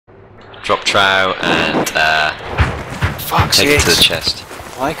drop trow and take it to the chest.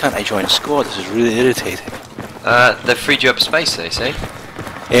 Why can't I join a squad? This is really irritating. They've freed you up space, they say.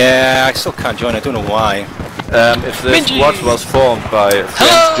 Yeah, I still can't join. I don't know why. If the squad was formed by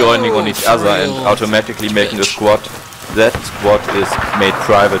friends joining on each other and automatically making a squad, that squad is made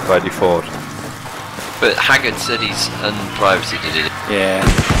private by default. But Haggard said he's unprivated it. Yeah.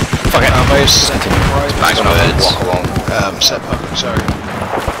 Fuck it. I'm setting private. Back on words. Walk along. Set up. Sorry.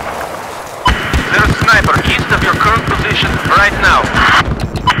 There's a sniper east of your current position right now.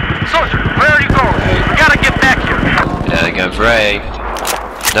 Soldier, where are you going? We gotta get back here. Yeah, they're going for A.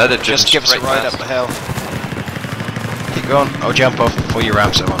 No, they've Just give us a ride up the hill. Keep going. I'll jump off before you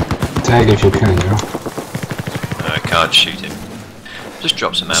ram someone. Tag if you can, yeah. No, I can't shoot him. Just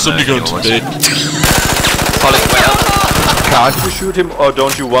drop some ammo. Somebody going to bed. Polly, wait up. Can't you shoot him, or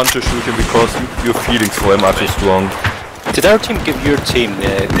don't you want to shoot him because your feelings for him are too strong? Did our team give your team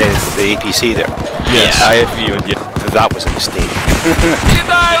the APC there? Yes, I feel That was a mistake.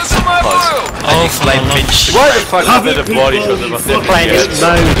 Why the fuck is that a body shot that was there? Playing his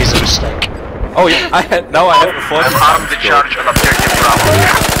mode is a mistake. Oh yeah, now I have a 40. I'm armed the charge on objective Bravo.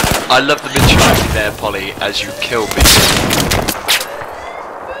 I love the mentality there, Polly, as you kill me.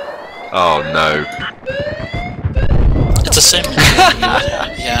 Oh no. It's the same.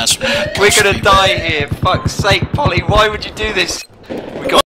 Yeah, We're gonna die here, fuck's sake, Polly, why would you do this? We got